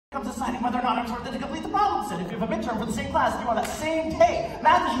comes deciding whether or not I'm worth to complete the problem set. If you have a midterm for the same class due on that same day,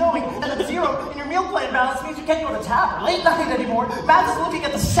 math is knowing that a zero in your meal plan balance means you can't go to tap or late night anymore. Math is looking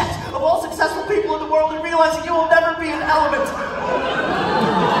at the set of all successful people in the world and realizing you will never be an element.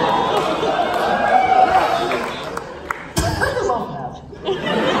 I love math.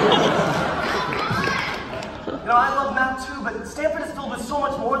 You know, I love math too, but Stanford is filled with so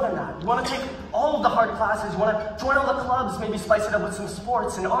much more than that. You want to take all of the hard classes, you want to join all the clubs, maybe spice it up with some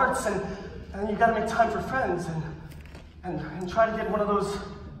sports and arts, and you got to make time for friends and try to get one of those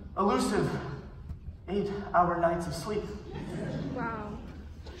elusive 8-hour nights of sleep. Wow.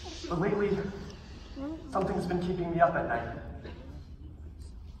 But lately, something's been keeping me up at night.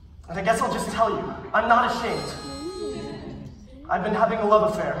 And I guess I'll just tell you, I'm not ashamed. I've been having a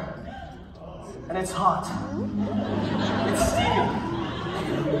love affair. And it's hot. It's steamy.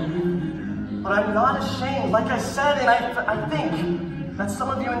 But I'm not ashamed, like I said, and I think that some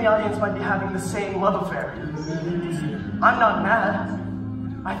of you in the audience might be having the same love affair. I'm not mad.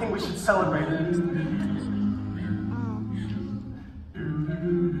 I think we should celebrate it.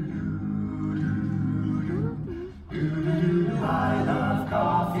 I love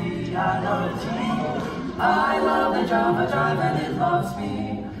coffee, I love tea. I love the Java Jive and it loves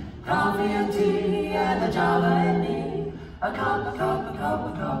me. Coffee and tea and the Java and me. A cup, a cup, a cup,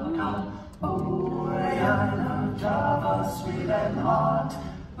 a cup, a cup. Oh, I love Java, sweet and hot.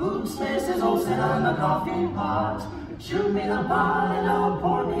 Oops, Mrs. Olsen on the coffee pot. Shoot me the pot and oh,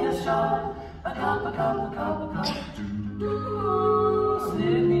 pour me a shot. A cup, a cup, a cup, a cup.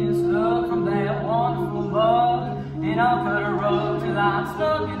 Slip me a slug from that wonderful mug, and I'll cut a rug till I'm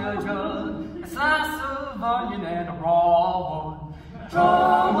stuck in a jug. A slice of onion and a raw one.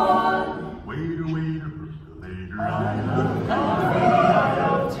 Draw one. Waiter, waiter, percolator. I love coffee, I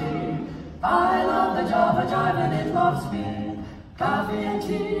love tea. I love the Java Jive and it loves me. Coffee and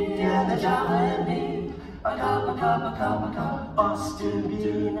tea and the Java and me. A cup, a cup, a cup, a cup. Boston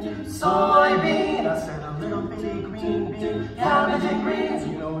bean, soybean. I said a little bitty green bean. Cabbage and greens.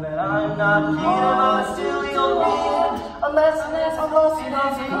 You know that I'm not keen on still you'll mean. Unless I'm coffee,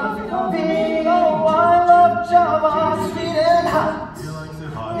 coffee, coffee, coffee. Oh, I love Java, sweet and hot.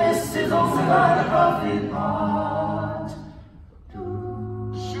 This is also like a coffee pot.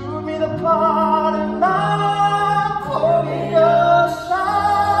 Shoot me the pot and I'll pour me a shot.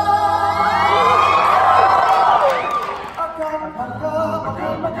 A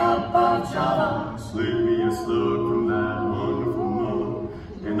cup of Java. Slip me a slug from that wonderful mug,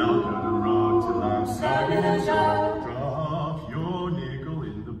 and I'll cut a rug till I'm stuck in a jug. Drop your nickel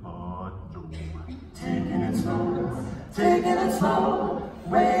in the pot, Joe. Taking it slow, taking it slow.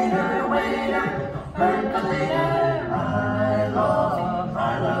 Waiter, waiter, percolator.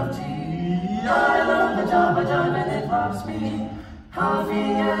 I love tea. I love the Java Jive and it loves me. Coffee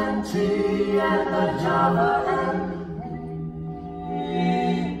and tea and the Java and me.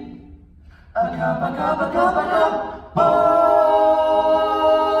 A cup, a cup, a cup, a